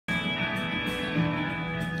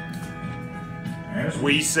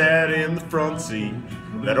We sat in the front seat,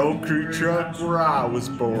 that old crew truck where I was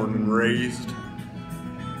born and raised,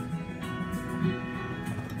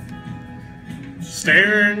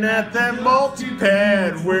 staring at that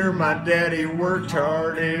multi-pad where my daddy worked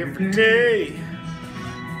hard every day.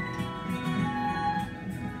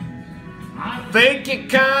 I think it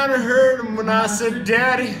kinda hurt him when I said,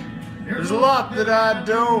 "Daddy, there's a lot that I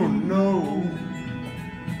don't know.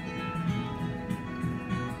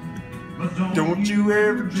 Don't you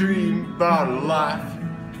ever dream about a life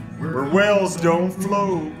where wells don't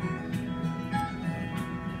flow."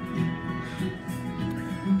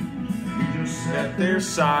 He just sat there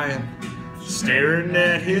sighing, staring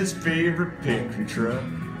at his favorite pickup truck.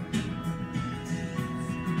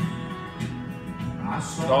 I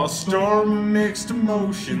saw a storm of mixed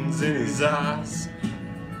emotions in his eyes,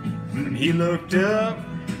 and he looked up.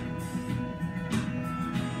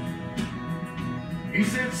 He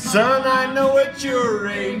said, "Son, I know at your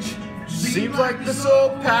age, seems like this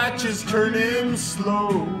old patch is turning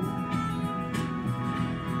slow.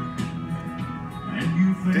 And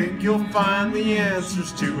you think you'll find the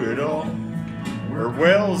answers to it all where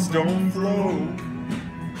wells don't flow.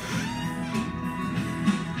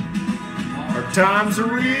 Our times are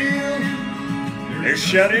real, they're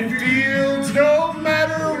shut-in fields no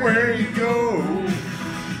matter where you go.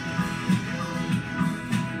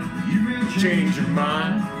 Change your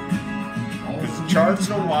mind, 'cause the charts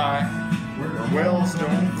don't lie where wells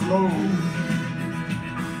don't flow."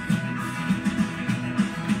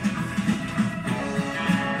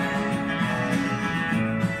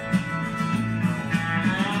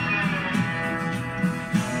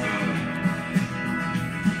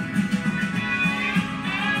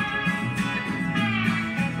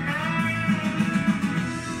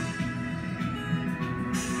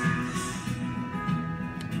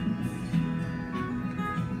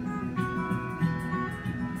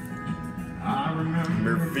 I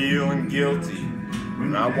remember feeling guilty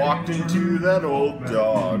when I walked into that old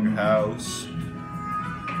dog house.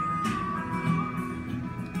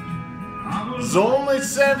 I was only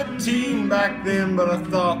 17 back then, but I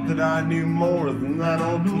thought that I knew more than that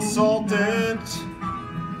old consultant.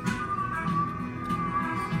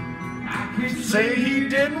 I can't say he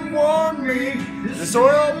didn't warn me, this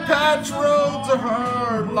oil patch road's a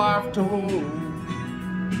hard life to hold.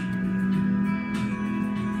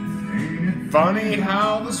 Funny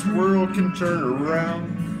how this world can turn around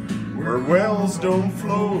where wells don't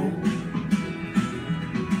flow.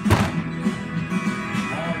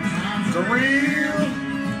 The real,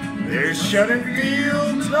 they're shut-in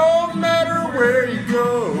fields no matter where you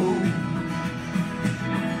go.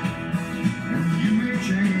 You may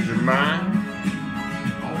change your mind,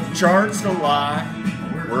 the charts don't lie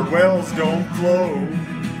where wells don't flow.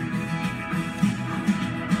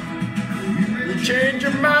 You change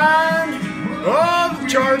your mind, oh, the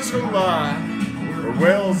charts don't lie, where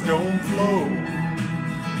wells don't flow.